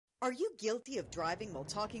Are you guilty of driving while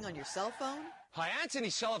talking on your cell phone? Hi,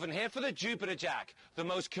 Anthony Sullivan here for the Jupiter Jack, the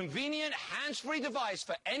most convenient hands-free device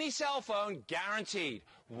for any cell phone, guaranteed.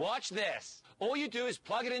 Watch this. All you do is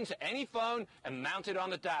plug it into any phone and mount it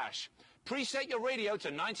on the dash. Preset your radio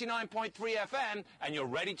to 99.3 FM and you're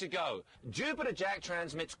ready to go. Jupiter Jack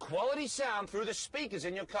transmits quality sound through the speakers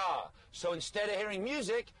in your car. So instead of hearing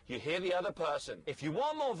music, you hear the other person. If you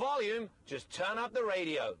want more volume, just turn up the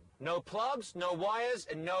radio. No plugs, no wires,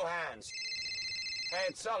 and no hands. Hey,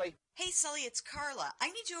 it's Sully. Hey, Sully, it's Carla.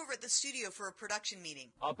 I need you over at the studio for a production meeting.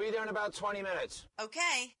 I'll be there in about 20 minutes.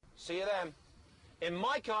 Okay. See you then. In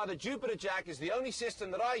my car, the Jupiter Jack is the only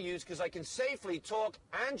system that I use because I can safely talk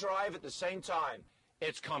and drive at the same time.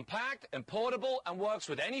 It's compact and portable and works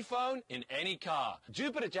with any phone in any car.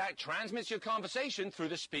 Jupiter Jack transmits your conversation through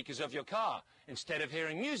the speakers of your car. Instead of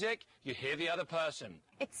hearing music, you hear the other person.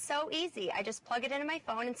 It's so easy. I just plug it into my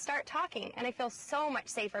phone and start talking, and I feel so much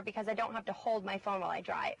safer because I don't have to hold my phone while I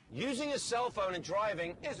drive. Using a cell phone and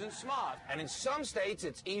driving isn't smart, and in some states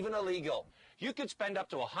it's even illegal. You could spend up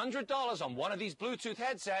to $100 on one of these Bluetooth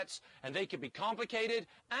headsets, and they could be complicated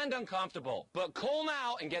and uncomfortable. But call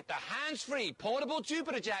now and get the hands-free portable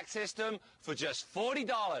Jupiter Jack system for just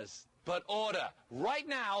 $40. But order right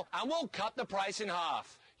now, and we'll cut the price in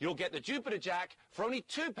half. You'll get the Jupiter Jack for only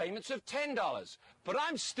 2 payments of $10. But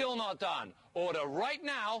I'm still not done. Order right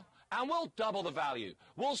now, and we'll double the value.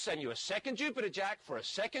 We'll send you a second Jupiter Jack for a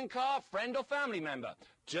second car, friend, or family member.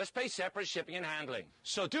 Just pay separate shipping and handling.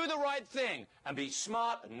 So do the right thing and be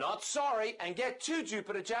smart, not sorry, and get 2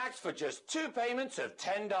 Jupiter Jacks for just 2 payments of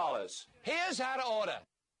 $10. Here's how to order.